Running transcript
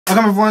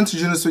Welcome everyone to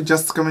Junosuede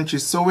Just Commentary.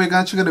 So we're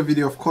gonna check out a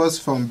video, of course,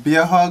 from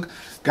Bear Hug.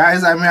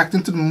 Guys, I'm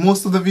reacting to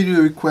most of the video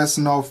requests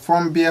now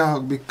from Bear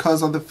Hug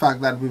because of the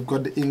fact that we've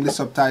got the English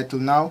subtitle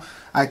now.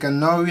 I can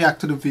now react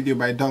to the video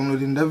by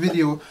downloading the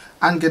video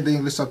and get the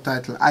English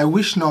subtitle. I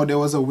wish now there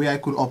was a way I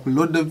could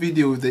upload the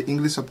video with the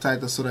English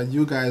subtitle so that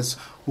you guys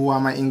who are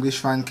my English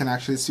fan can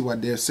actually see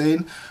what they're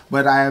saying,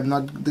 but I have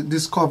not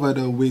discovered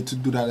a way to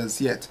do that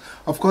as yet.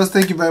 Of course,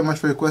 thank you very much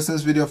for requesting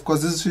this video. Of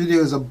course, this video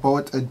is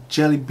about a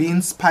jelly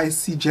bean,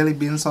 spicy jelly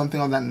bean,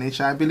 something of that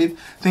nature, I believe.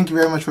 Thank you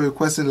very much for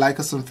requesting. Like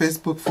us on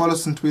Facebook, follow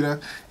us on Twitter.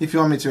 If you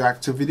want me to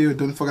react to a video,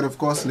 don't forget, of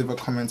course, leave a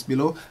comment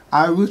below.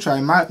 I will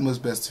try my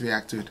utmost best to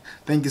react to it.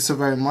 Thank you so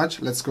very much.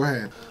 Let's go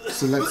ahead.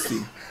 So let's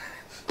see.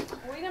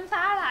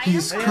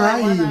 He's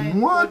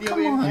crying. What?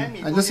 Come on.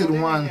 I just said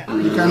one.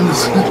 You can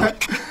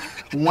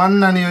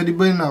one and you're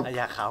burning up.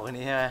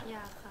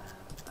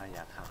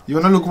 You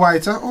wanna look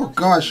whiter? Oh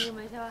gosh.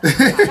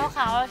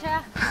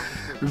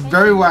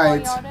 Very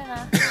white.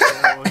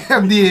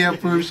 FDA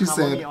approved, she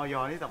said.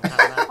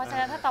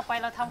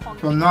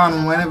 From now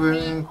on, whenever we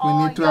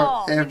need to have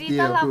FDA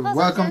approved.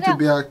 Welcome to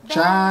Bear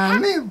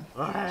channel.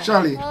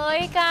 Charlie.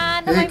 Hey,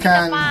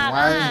 Can.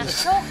 Why?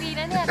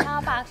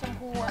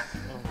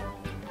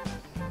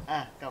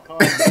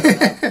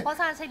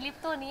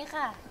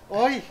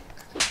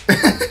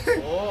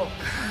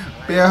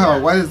 Bear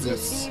Hug, what is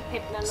this?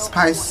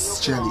 Spice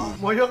jelly.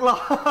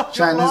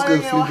 Chinese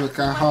girl flavor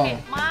kahao.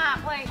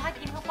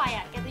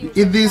 You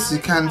eat this, you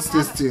can't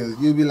stay still.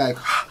 You'll be like,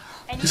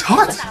 it's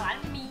hot.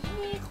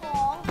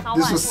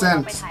 This was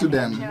sent to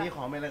them.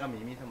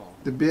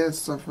 The bear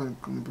suffered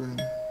burn.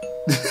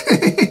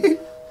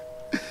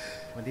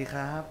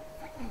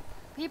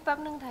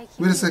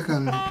 Wait a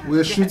second,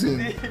 we're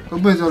shooting.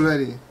 Open it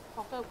already.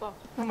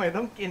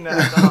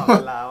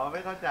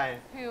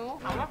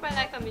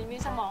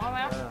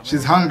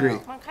 She's hungry.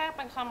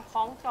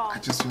 I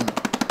just want to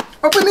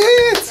open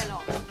it.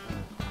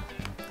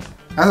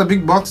 That's a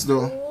big box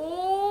though.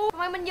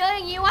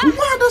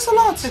 Wow, that's a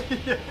lot.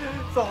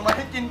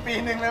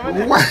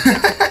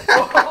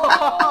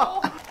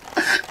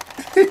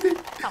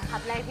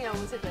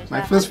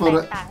 My first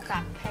photo,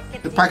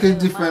 the package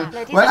different.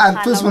 Well,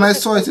 at first when I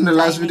saw it in the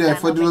last video, I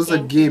thought it was a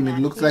game. It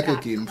looked like a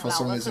game for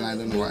some reason. I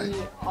don't know why.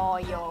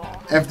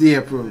 FDA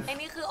approved.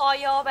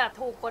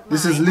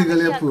 This is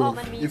legally approved.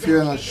 If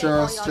you're not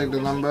sure, check the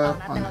number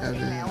on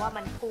FDA.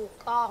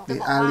 They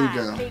are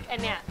legal.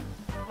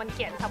 มันเ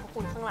ขียนสรรพ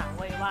คุณข้างหลังไ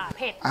ว้ว่าเ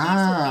ผ็ดที่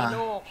สุดในโล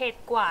กเผ็ด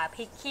กว่าพ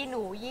ริกขี้ห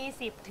นู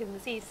20 ถึง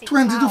 40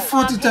 20 to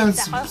 40 times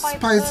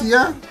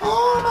spicier.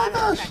 Oh my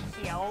gosh.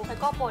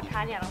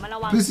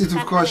 Please eat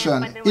with caution.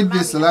 Eat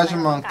this, a large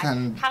amount can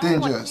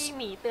dangerous.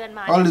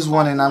 All this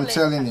warning, I'm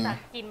telling you.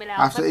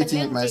 After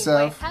eating it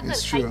myself,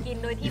 it's true.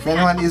 If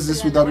anyone eats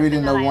this without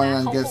reading the warning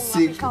and gets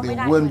sick, they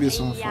won't be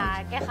so fun.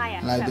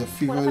 Like the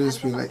fever, just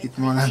feel like eat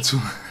more than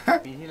two.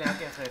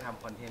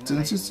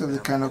 Don't you tell the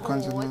kind of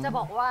content?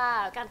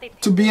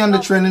 To be on the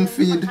trending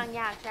feed,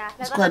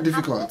 it's quite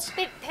difficult.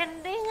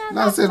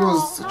 Last it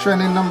was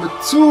trending number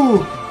 2.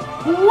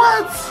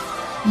 What?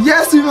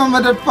 Yes,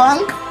 remember that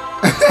punk?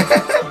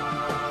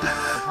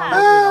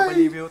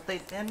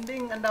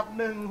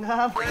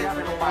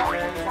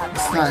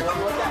 Snack.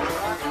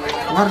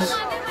 What?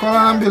 Call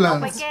an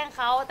ambulance.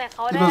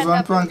 It was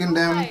one prank in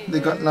them, they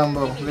got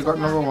number 1.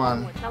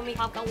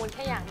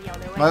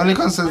 My only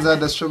concern is that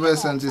the strawberry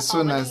scent is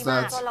so nice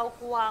that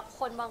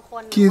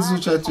kids who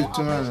try to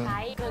me.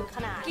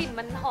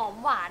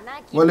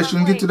 Well, they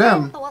shouldn't get to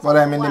them, but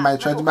I mean they might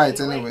try to buy it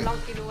anyway.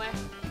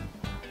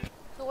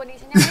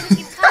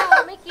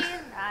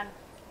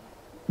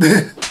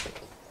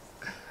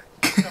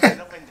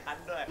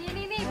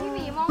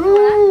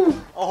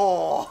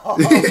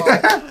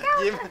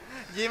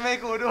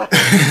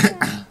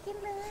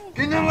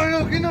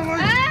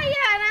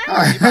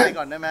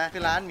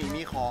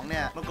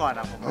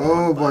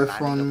 Oh, boy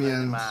found me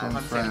and some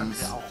friends.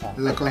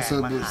 The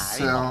concert will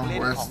sell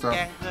weird stuff.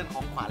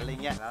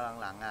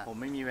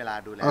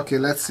 Okay,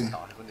 let's see.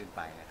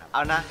 เอ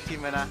านะชิม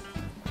ไปนะ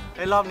ไ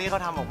อ้รอบนี้เขา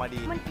ทำออกมาดี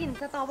มันกลิ่น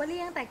สตรอเบอรี่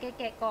ตั้งแต่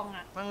แกะกล่องอ่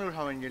ะมันดูท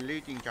ำเป็นเยลลี่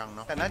จริงจังเน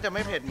าะแต่น่าจะไ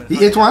ม่เผ็ดเหมือน He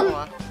ate one?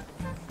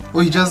 Oh,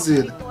 he just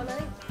did.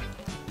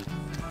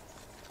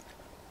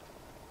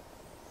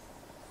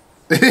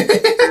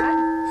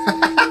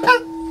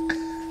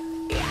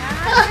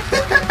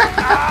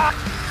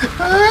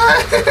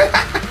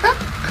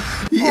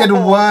 He ate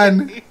one.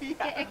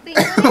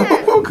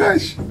 Oh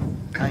gosh.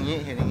 อย่างนี้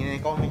เห็นอย่างนี้ใน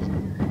กล้องนี่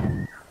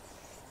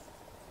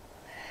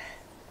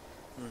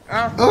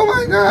Oh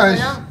my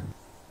gosh.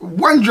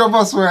 One drop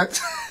of sweat.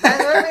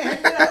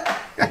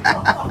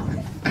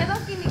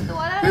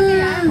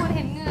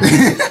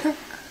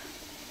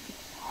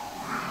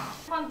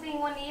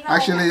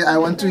 Actually, I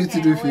want to eat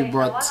it with you,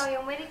 but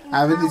I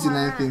haven't eaten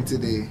anything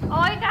today.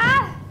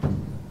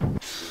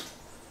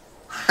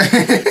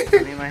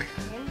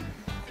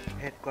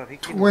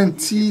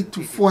 20 to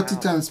 40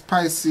 times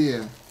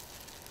spicier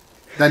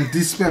than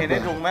this pepper.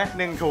 ถุงไหม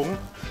1 ถุง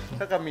เ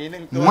ท่ากับหมี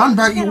1 ตัว One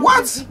bag,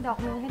 what?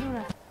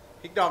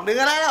 พริกดอกนึง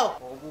อะไรแล้ว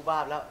โอ้กูบ้า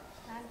แล้ว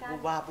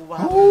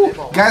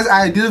Oh, guys,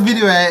 I did a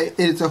video where I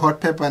ate a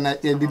hot pepper and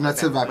it did not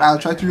survive. I'll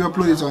try to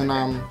re-upload it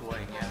on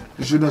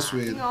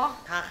Junosuede.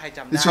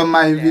 It's from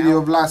my video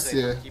of last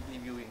year.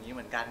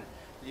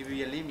 รีวิว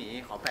เยลลี่หมี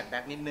ขอแฟลชแบ็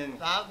กนิดนึง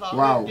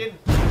Wow.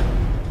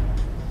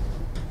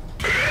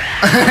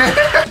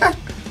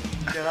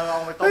 เดี๋ยวเราลอ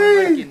งไปต้มเ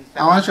พื่อกิน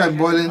I want to try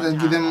boiling and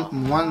give them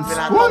one เว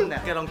ลาต้ม spoon. เนี่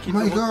ยแกลองคิด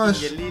My ดูว่ากิน gosh.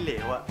 เยลลี่เหล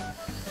วอะ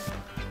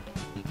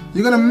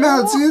You're gonna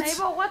melt ไหน it?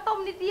 บอกว่าต้ม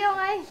นิดเดียว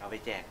ไง เอาไป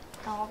แจก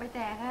อ๋อไปแจ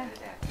กค่ะ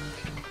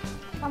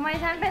ทำไม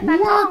ฉันเป็นตา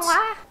กล้องว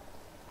ะ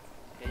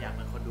แกอยากเ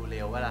ป็นคนดูเ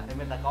ร็ววะล่ะให้เ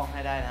ป็นตากล้องใ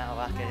ห้ได้นะเอา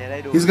วะแกจะได้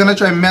ดู He's gonna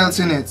try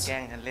melting it. แกล้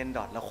งฉันเล่นด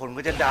อทแล้วคน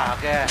ก็จะด่า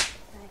แก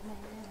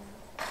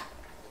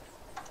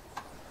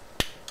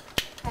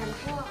แต่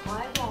พวกขอ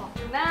ให้บอก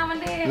ถึงหน้ามัน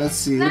ดิ Let's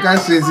see. Look at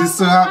his face. He's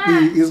so happy.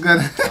 He's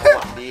gonna. ห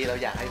วังดีเรา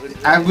อยากให้เพื่อ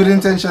น I have good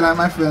intention and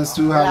my friends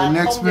to have a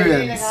new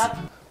experience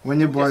when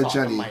you boil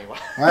jelly.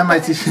 Why am I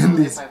teaching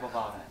this?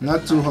 Not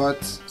too hot,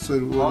 so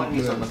it เพราะมัน won't มี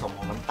ส่วนผ burn. สมข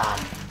องน้ำตาล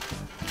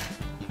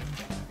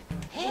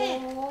โอ้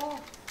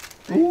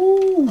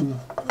Ooh.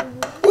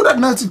 Oh, that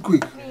melted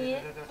quick. หมี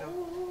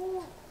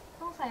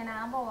ต้องใส่น้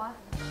ำเปล่าวะ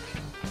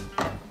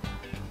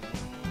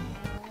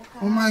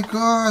Oh my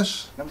gosh.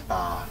 น้ำต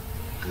าล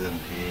เครื่อง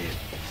เทศ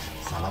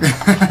สาร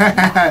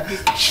พัด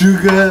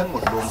Sugar,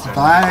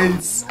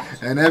 spice,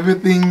 and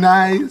everything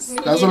nice.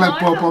 That's what like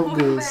pop-up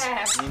goes.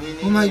 นี่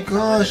Oh my เรา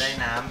gosh. จะได้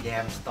น้ำแย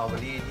มสตรอเบอ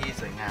รี่ที่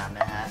สวยงามน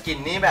ะฮะกลิ่น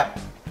นี้แบบ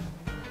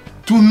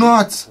Do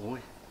not. โอ้ย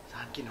ส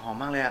ารกลิ่นหอม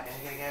มากเลยอะ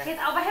เกด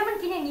เอาไปให้มัน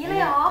กินอย่างนี้เลย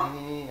เหรอ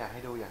นี่อยากให้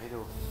ดูอยากให้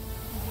ดู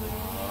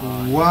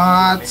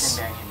What? เม็ดแด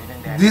งๆเห็นเม็ดแด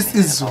ง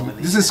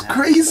ๆ This is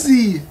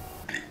crazy.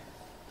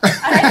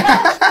 อะไรนะ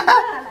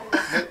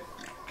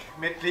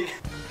เม็ดพริก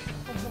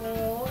โอ้โห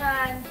ง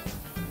าน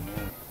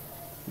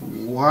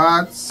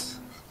What?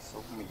 ซุ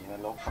ปหมี่น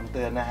รกคำเ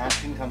ตือนนะฮะ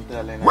ขึ้นคำเตือ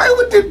นเลยนะ Why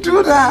would they do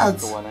that?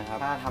 ตัวนะครับ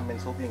ถ้าทำเป็น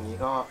ซุปอย่างนี้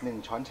ก็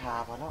1ช้อนชา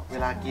พอแล้วเว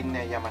ลากินเ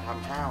นี่ยอย่ามาท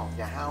ำห้าว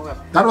อย่าห้าวแบบ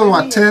That was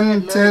what,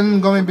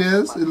 10 gummy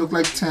bears? It looked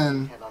like 10.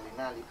 แคลอรี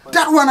น่าลิปเปอร์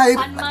That one I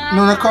ate.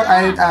 No, I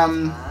ate, แ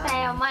ต่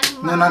มัน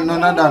no,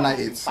 not that one I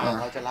ate. ปาก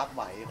เราจะรับไห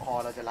วคอ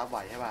เราจะรับไหว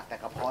ใช่ป่ะแต่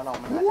กระเพาะเรา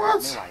มันอาจจะ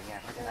What? ไม่ไหวไง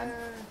เพราะฉะนั้น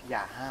อย่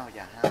าห้าวอ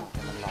ย่าห้าวแ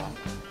ต่มันร้อน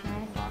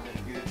เลย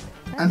ยืด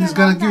And he's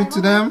gonna give it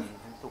to them.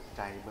 ฉันสุขใ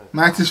จเบิก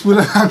Max is full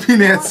of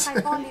happiness. ใคร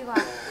ป้อนดีกว่า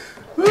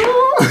เฮ้ย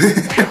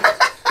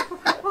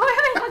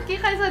เมื่อกี้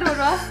ใครสะดุด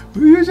วะ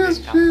You just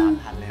feel.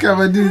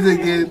 Come on, do it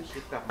again. คิ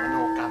ดแบบมโน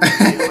กรรมไ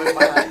ม่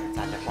ป้อนส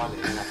ารจะป้อนหรือ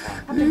ไม่ป้อน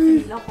ถ้าเป็นสี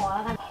เราขอแ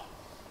ล้วกัน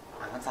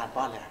มันสาร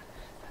ป้อนเลย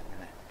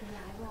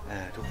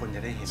ทุกคนจะ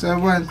ได้เห็น So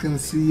everyone can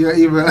see your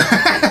evil.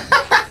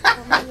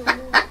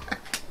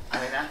 อะ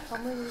ไรนะ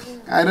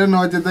I don't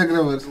know what you're talking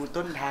about. ดู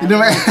ต้นทาง You know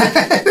what?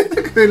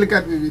 Look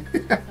at me.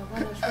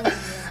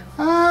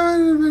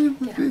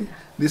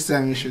 This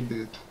time you should do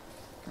it.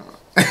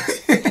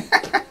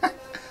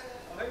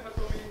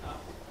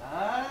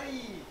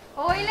 โ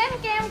อ้ยเล่น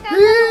เกมกัน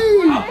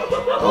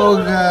Oh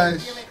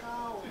gosh.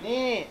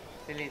 นี่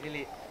สิ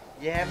ริ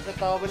แยมส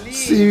ตรอเบอรี่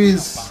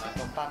Series. ข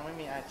นมปังไม่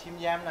มีชิม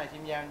แยมหน่อยชิ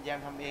มแยม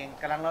ทำเอง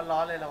กำลังร้อ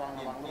นๆเลยระวัง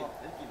ลูก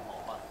กลิ่นหอ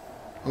มอ่ะ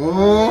Oh.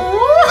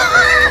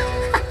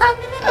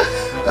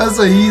 That's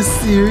what he's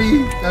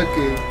serious.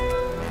 Okay.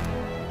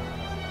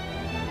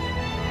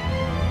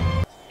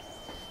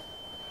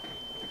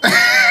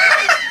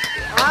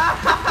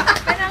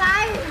 เป็นอะไร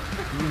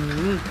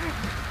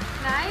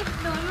ไหน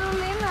ดูลูก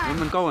ลิ้นหน่อย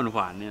มันก็หว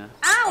านๆเนี่ย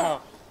อ้าว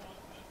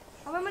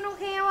ทำไมมันโอ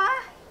เควะ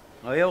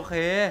เฮ้ยโอเค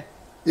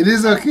It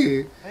is okay.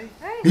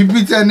 He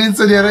pretending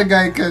so the other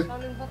guy can. เรา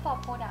ลืมทดสอบ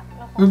โปรดักต์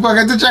เราขอ We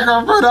forget to check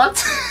our product.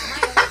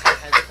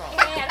 ทดส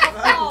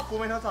อบ กู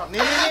ไม่ทดสอบ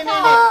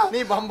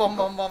นี่บอม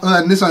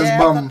And this one's แย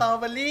ม bomb. สตรอ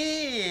เบอ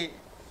รี่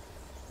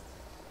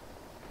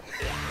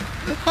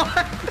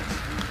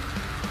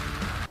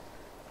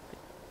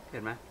เผ็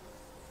ดไหม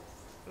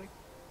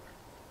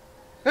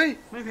เฮ้ย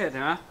ไม่เผ็ดเห็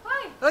นไหม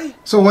เฮ้ย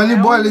So when you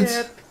boil it,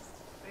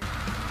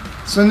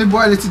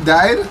 it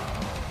died.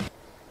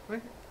 เฮ้ย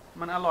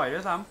มันอร่อยด้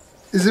วยซ้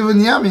It's even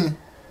yummy.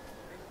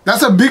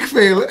 That's a big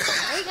fail.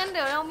 เฮ้ยงั้นเ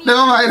ดี๋ยวเรามี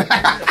Never mind.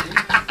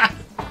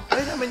 เฮ้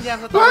ยถ้าเป็นแยม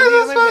สตรอเบอ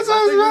รี่ไม่เ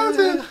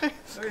ผ็ด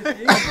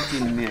ำกิ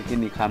นเนี่ยกิน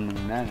อีกคำหนึ่ง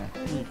ได้เลย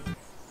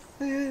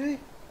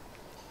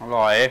อ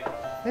ร่อย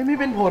เฮ้ยไม่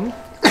เป็นผล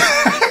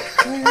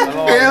อ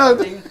ร่อย Failed.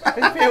 จริง เ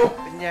ป็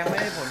นแยมไม่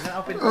ได้ผลนะเอ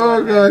าเป็น Oh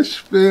gosh,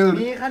 failed.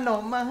 มีขน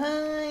มมาให้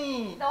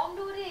ดม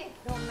ดูดิ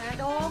ดมนะ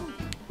ดม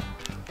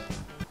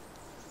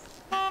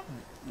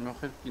เรา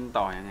ค่อยกิน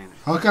ต่อยังไง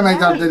How can I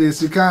after this?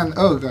 You can.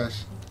 Oh gosh.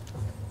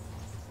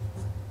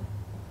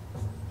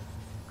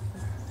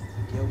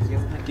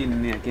 ถ้ากิน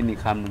เนี่ยกินอีก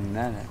คำหนึ่งไ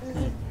ด้เลย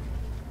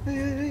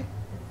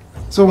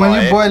So when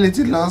you boil it,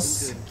 it lost.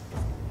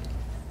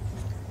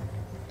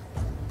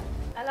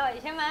 อร่อย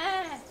ใช่ไหม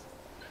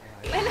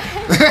ไปไหน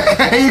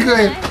You go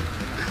ahead.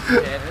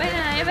 ไปไห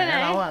นไปไหน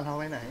เรา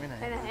ไปไหน ไปไหน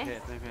เผ็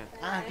ดไม่เผ็ด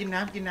กินน้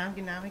ำให้กินน้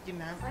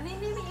ำ อันนี้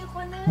มีอีกค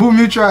นนึง Boom,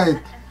 you try it.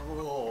 โอ้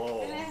โห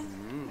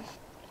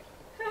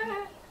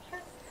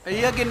ไอ้เ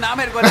หี้ยกินน้ำเ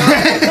ผ็ดกว่าเดิม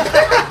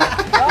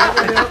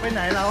เดี๋ยวไปไห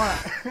นเราอ่ะ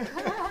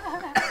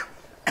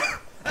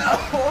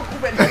โอ้กู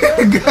เป็น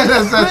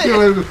That's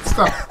actually will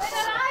stop.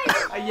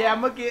 ไอแยม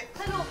เมื่อกี้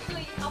สรุปคือ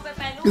เอาไปแ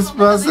ปรรูป It's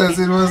processed.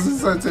 It wasn't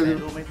such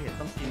ดูไม่เผ็ด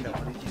ต้องกินแบบอ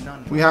อริจินอล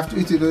We have to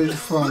eat it with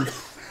fun.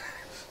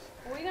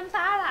 อุ้ยน้ำต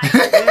าไหล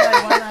อะไร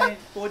วะนาย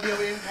ตัวเดียว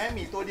เองแพ้ห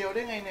มีตัวเดียวไ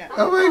ด้ไงเนี่ย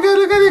Oh my god,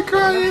 look at it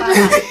crying.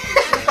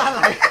 ตาไห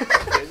ล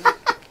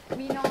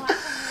มีน้องรัก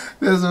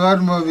There's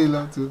one more we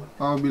love too.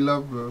 Oh, we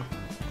love, bro.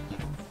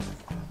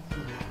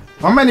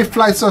 How many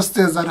flights of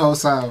stairs that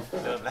house have?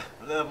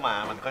 เริ่มมา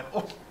มันก็โอ้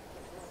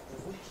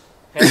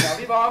เห็นแล้ว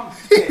พี่บอม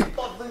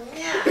ตดมึงเ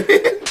นี่ย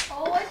โ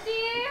อ้ย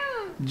จิม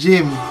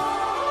Jim.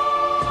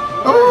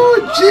 Oh,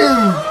 Jim.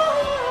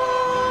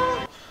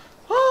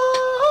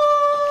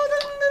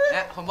 เ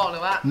นี่ยผมบอกเล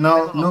ยว่า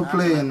No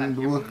playing.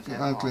 Work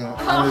unclean.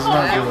 And it's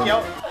not เคี้ยว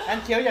good. งั้น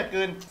เคี้ยวอย่าเ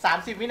กิน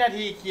30 วินา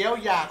ทีเคี้ยว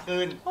อย่าเกิ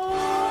น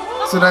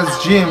So that's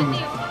Jim.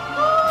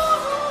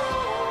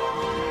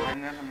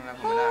 งั้นทำอะไร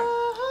ผมไม่ได้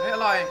เฮ้ยอ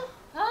ร่อย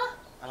ฮะ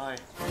อร่อย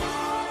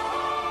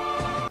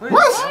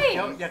What? เ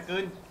คี้ยวอย่าเกิ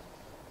น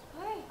เ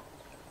ฮ้ย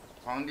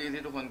ของดี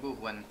ที่ทุกคนกู้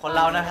ควร คนเ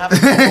รานะครับ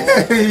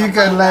You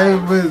can lie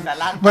with,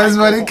 but it's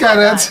money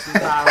carrots.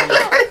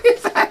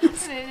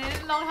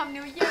 ลองทำ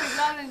นิ้วยืดอีก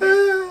รอบหนึ่ง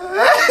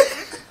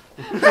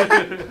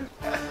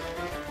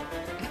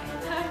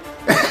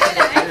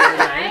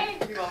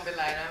พี่บอมเป็น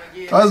ไรนะเมื่อ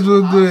กี้ How's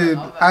Blue doing?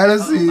 I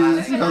don't see you.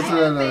 How's เ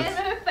ป็น it?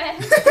 เป็น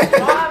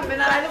บอมเป็น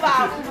อะไรหรือเปล่า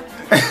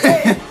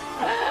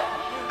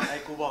ไอ้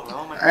กูบอกแล้ว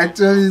ว่ามัน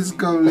Actually, it's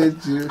come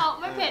late you. เอา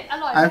ไม่เผ็ดอ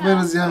ร่อย I thought it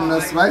was young,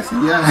 not spicy.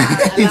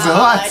 Yeah, it's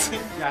hot.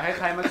 อยากให้ใ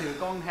ครมาถือ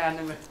กล้องแทน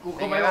จังเลยกู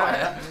ก็ไม่ไหว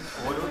แล้ว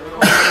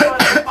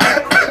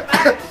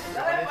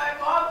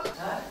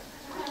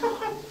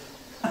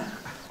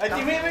ไอ้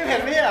จิมมี่ไม่เผ็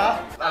ดไม่เหรอ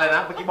อะไรน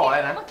ะเมื่อกี้บอกอะไร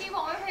นะ เมื่อกี้บ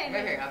อกไม่เผ็ด ไม่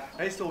เผ็ดครับ ไ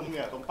อ้ซูมเห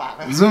งื่อตรงปากน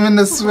ะ Zoom in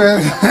the sweat.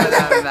 ไม่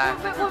เป็นไร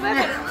ไม่พูดไม่เ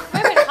ผ็ดไม่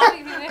เผ็ดครับ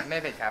อีกทีนึง ไม่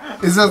เผ็ดครับ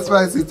It's not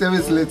spicy. Tell me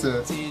later.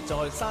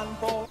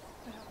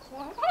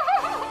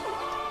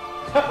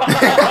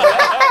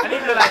 อันนี้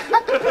คืออะไร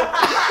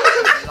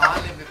ร้อน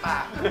เลยไปปา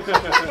ก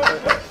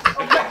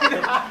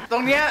ตร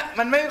งเนี้ย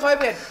มันไม่ค่อย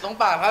เผ็ดตรง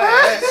ปากเท่าไหร่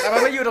เลยแต่มั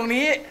นไม่อยู่ตรง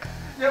นี้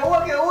อย่าอ้ว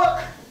กอย่าอ้วก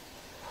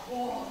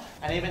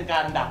อันนี้เป็นกา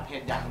รดับเผ็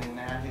ดอย่างหนึ่ง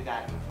นะฮะคือกา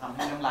รทำใ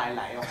ห้น้ำลายไห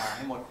ลออกมาใ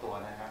ห้หมดตัว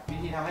นะครับวิ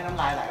ธีทำให้น้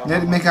ำลายไหลออกมา Let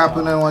it make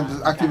happen. I want to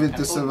activate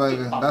the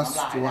survivor. That's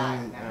the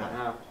one.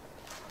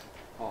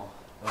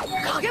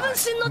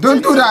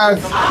 Don't do that.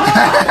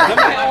 น้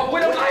ำลายออก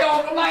น้ำลายออ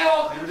กน้ำลายออ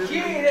ก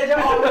ขี้เนี่ยจะ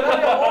ออกเลยนะ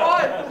เดี๋ยวโอ๊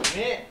ย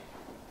นี่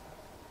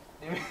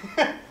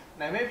ไห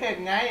นไม่เผ็ด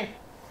ไง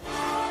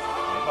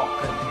ไหนบอกเ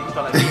กินทิ้งต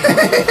อนไหน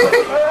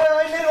เ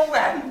ฮ้ยนี่ลงแหว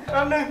นแ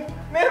ป๊บนึง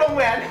นี่ลงแห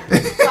วน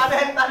ตาแด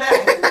งตาแดง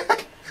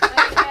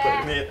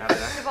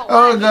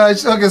Oh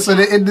gosh. Okay, so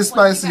they ate the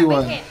spicy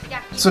one.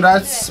 So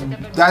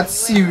that's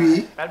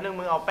seaweed, แป๊บนึง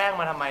มึงเอาแป้ง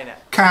มาทำไมเนี่ย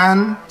can,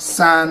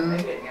 san,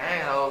 เผ็ดไง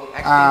เราแอ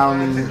ค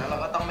ทีฟแล้วเรา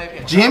ก็ต้องไม่เผ็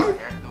ด Jim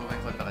ดูเป็น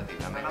คนปกติ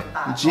ทำไมไม่เ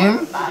ผ็ด Jim,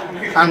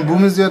 and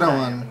Boom is the other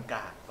one. ก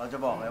าดเราจะ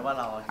บอกเลยว่า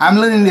เรา I'm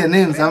learning their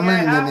names. I'm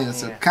learning their names.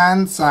 So can,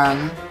 san.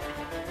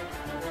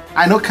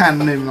 I know can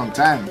name long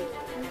time.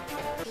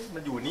 มั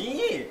นอยู่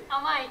นี่ เอา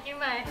ใหม่กิน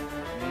ใหม่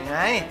ยังไง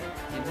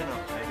กินขน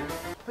มไหนดู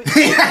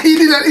He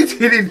didn't eat.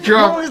 He didn't มึ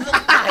drop. งจะ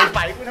ตายไป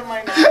กูทำไม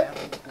เนี่ย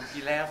กูกิ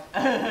นแล้ว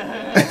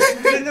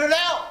กินแ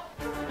ล้ว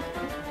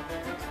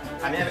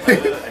อันนี้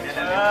อันนี้ ช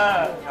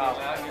อบ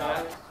แล้วชอ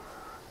บ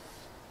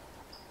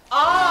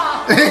อ๋อ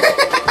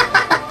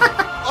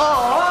โอ้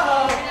โห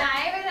ไปไหน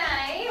ไปไหน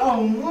โอ้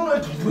โห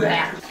แหล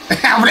ก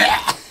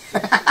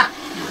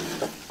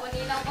วัน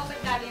นี้เราก็เป็น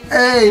การเรียน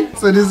Hey,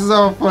 so this is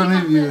our fun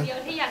review. เดียว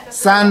ที่อยากจะ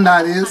San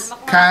that is,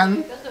 can,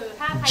 ก็คือ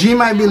ถ้าใคร Jim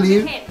I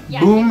believe, อยา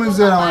ก Boom กิน is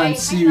ตัว the ต่อไป one, ใ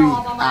ห้ seaweed. ร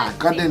อประมาณ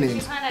Got the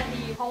names. 15 นา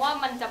ที เพราะว่า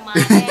มันจะมา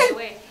แน่เ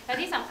ว้ยและ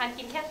ที่สำคัญ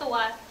กินแค่ตัว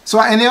So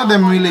are any of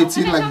them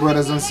related, like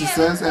brothers and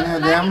sisters? Any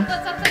of them? ก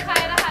ด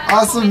subscribe นะคะ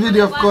Awesome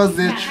video, of course.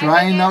 They're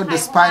trying out the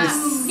spice.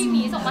 พี่ห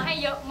มีส่งมาให้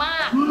เยอะมา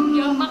ก เ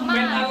ยอะมากๆ เป็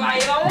นอะไร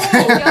แล้ว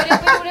เดี๋ยว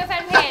ไปดูในแฟ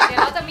นเพจ เดี๋ยว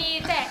เราจะมี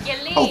แจกเยล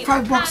ลี่ Oh,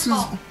 5 boxes.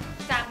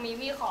 จากหมี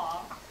มีของ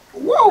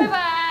Whoa!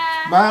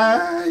 บ๊ายบา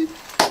ย Bye.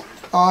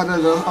 Oh,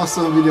 that's an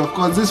awesome video. Of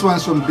course, this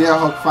one's from Bear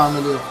Hug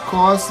family. Of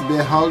course,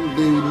 Bear Hug.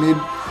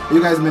 You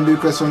guys made the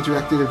request from to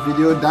react to the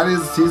video. That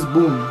is his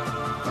Boom.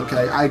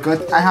 Okay,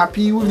 I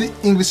happy with the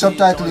English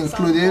subtitle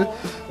included.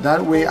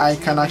 That way, I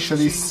can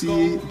actually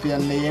see their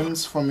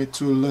names for me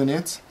to learn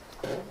it.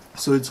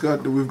 So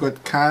we've got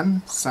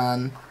Can, San,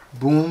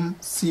 Boom,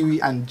 Siwi,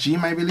 and Jim.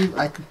 I believe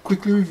I could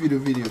quickly review the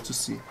video to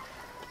see.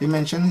 He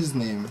mentioned his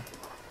name.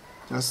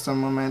 Just a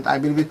moment. I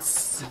believe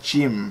it's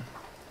Jim.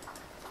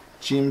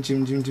 Jim.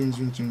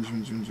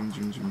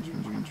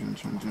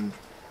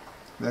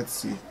 Let's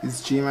see.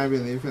 It's Jim, I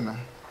believe, you know.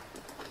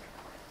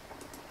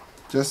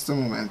 Just a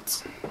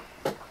moment.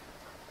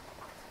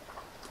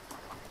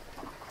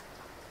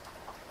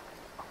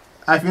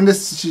 I think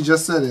she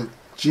just said it.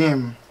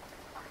 Jim.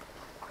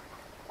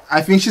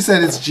 I think she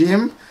said it's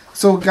Jim.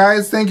 So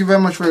guys, thank you very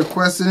much for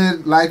requesting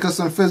it. Like us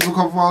on Facebook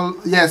of all.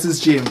 Yes, it's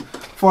Jim.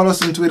 Follow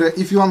us on Twitter.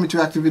 If you want me to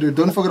react to video,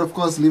 don't forget, of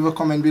course, leave a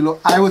comment below.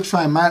 I will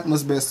try my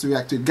utmost best to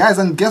react to it. Guys,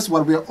 and guess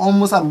what? We're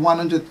almost at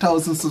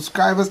 100,000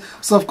 subscribers.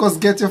 So, of course,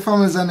 get your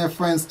families and your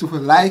friends to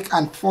like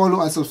and follow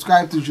and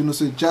subscribe to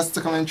Junosuede Just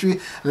a Commentary.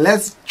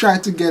 Let's try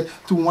to get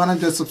to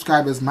 100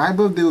 subscribers. My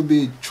birthday will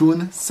be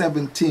June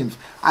 17th.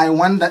 I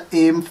want the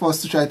aim for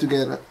us to try to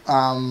get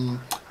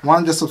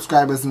 100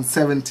 subscribers in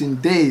 17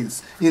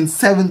 days. In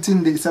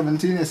 17 days.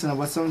 17 is in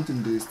about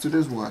 17 days.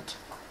 Today's what?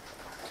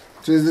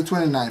 Today's the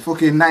 29th.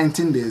 Okay,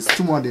 19 days.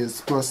 2 more days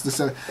plus the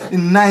 7.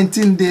 In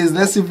 19 days,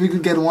 let's see if we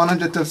could get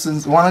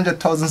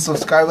 100,000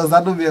 subscribers.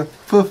 That would be a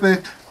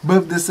perfect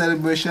birthday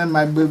celebration.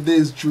 My birthday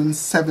is June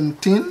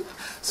 17th.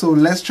 So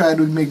let's try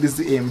to make this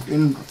the aim.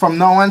 From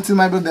now on till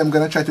my birthday, I'm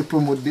going to try to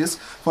promote this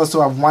for us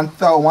to have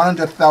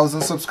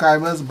 100,000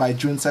 subscribers by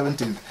June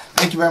 17th.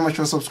 Thank you very much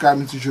for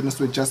subscribing to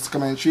Junosuede Just a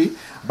Commentary.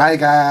 Bye,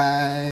 guys.